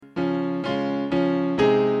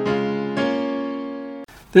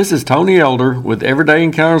This is Tony Elder with Everyday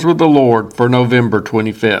Encounters with the Lord for November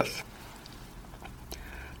 25th.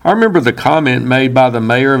 I remember the comment made by the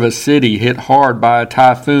mayor of a city hit hard by a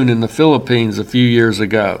typhoon in the Philippines a few years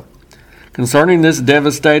ago. Concerning this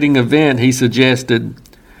devastating event, he suggested,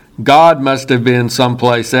 God must have been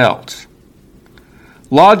someplace else.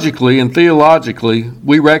 Logically and theologically,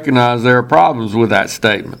 we recognize there are problems with that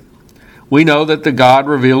statement. We know that the God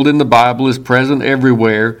revealed in the Bible is present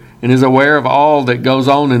everywhere and is aware of all that goes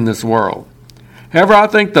on in this world. However, I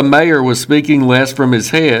think the mayor was speaking less from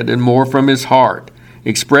his head and more from his heart,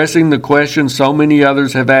 expressing the question so many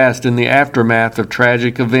others have asked in the aftermath of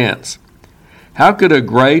tragic events. How could a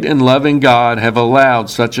great and loving God have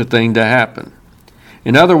allowed such a thing to happen?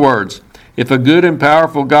 In other words, if a good and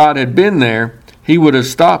powerful God had been there, he would have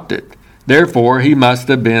stopped it. Therefore, he must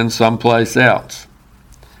have been someplace else.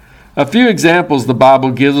 A few examples the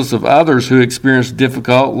Bible gives us of others who experienced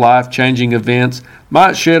difficult, life-changing events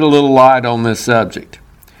might shed a little light on this subject.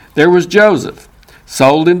 There was Joseph,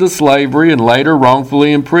 sold into slavery and later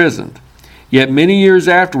wrongfully imprisoned. Yet many years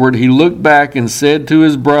afterward, he looked back and said to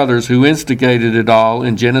his brothers who instigated it all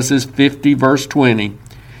in Genesis 50, verse 20,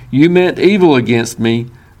 "You meant evil against me,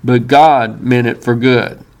 but God meant it for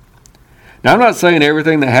good." Now, I'm not saying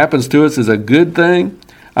everything that happens to us is a good thing.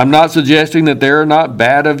 I'm not suggesting that there are not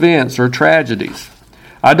bad events or tragedies.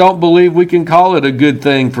 I don't believe we can call it a good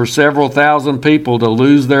thing for several thousand people to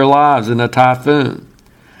lose their lives in a typhoon.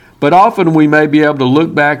 But often we may be able to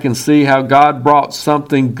look back and see how God brought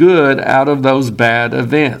something good out of those bad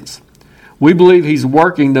events. We believe He's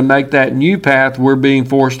working to make that new path we're being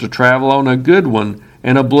forced to travel on a good one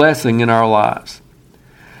and a blessing in our lives.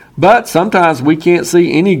 But sometimes we can't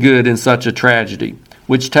see any good in such a tragedy,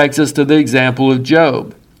 which takes us to the example of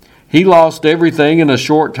Job. He lost everything in a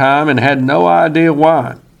short time and had no idea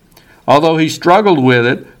why. Although he struggled with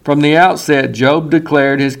it, from the outset Job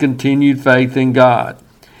declared his continued faith in God.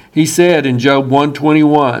 He said in Job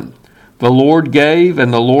 121, "The Lord gave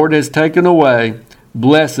and the Lord has taken away.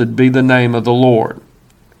 Blessed be the name of the Lord."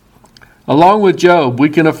 Along with Job, we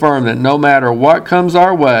can affirm that no matter what comes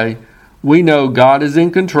our way, we know God is in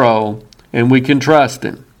control and we can trust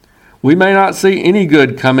Him. We may not see any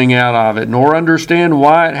good coming out of it, nor understand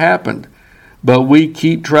why it happened, but we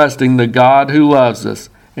keep trusting the God who loves us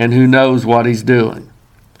and who knows what He's doing.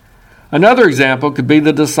 Another example could be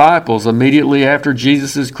the disciples immediately after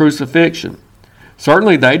Jesus' crucifixion.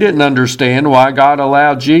 Certainly they didn't understand why God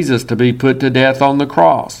allowed Jesus to be put to death on the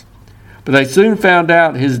cross, but they soon found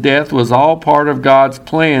out His death was all part of God's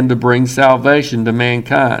plan to bring salvation to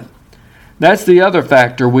mankind. That's the other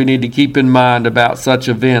factor we need to keep in mind about such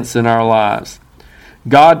events in our lives.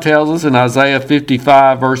 God tells us in Isaiah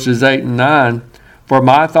 55 verses 8 and 9, "For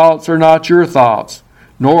my thoughts are not your thoughts,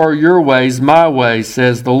 nor are your ways my ways,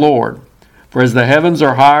 says the Lord. For as the heavens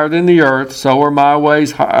are higher than the earth, so are my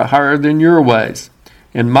ways higher than your ways,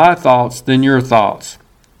 and my thoughts than your thoughts."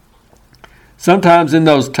 Sometimes in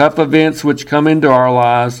those tough events which come into our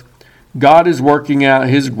lives, God is working out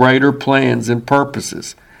His greater plans and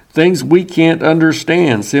purposes. Things we can't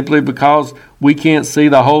understand simply because we can't see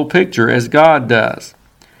the whole picture as God does.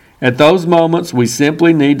 At those moments, we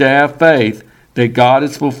simply need to have faith that God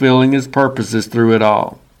is fulfilling His purposes through it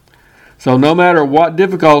all. So no matter what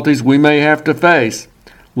difficulties we may have to face,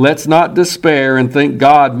 let's not despair and think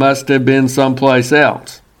God must have been someplace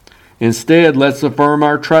else. Instead, let's affirm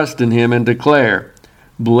our trust in Him and declare,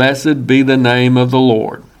 "Blessed be the name of the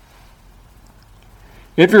Lord."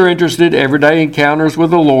 If you're interested, Everyday Encounters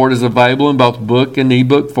with the Lord is available in both book and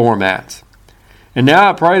ebook formats. And now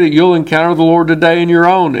I pray that you'll encounter the Lord today in your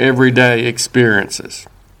own everyday experiences.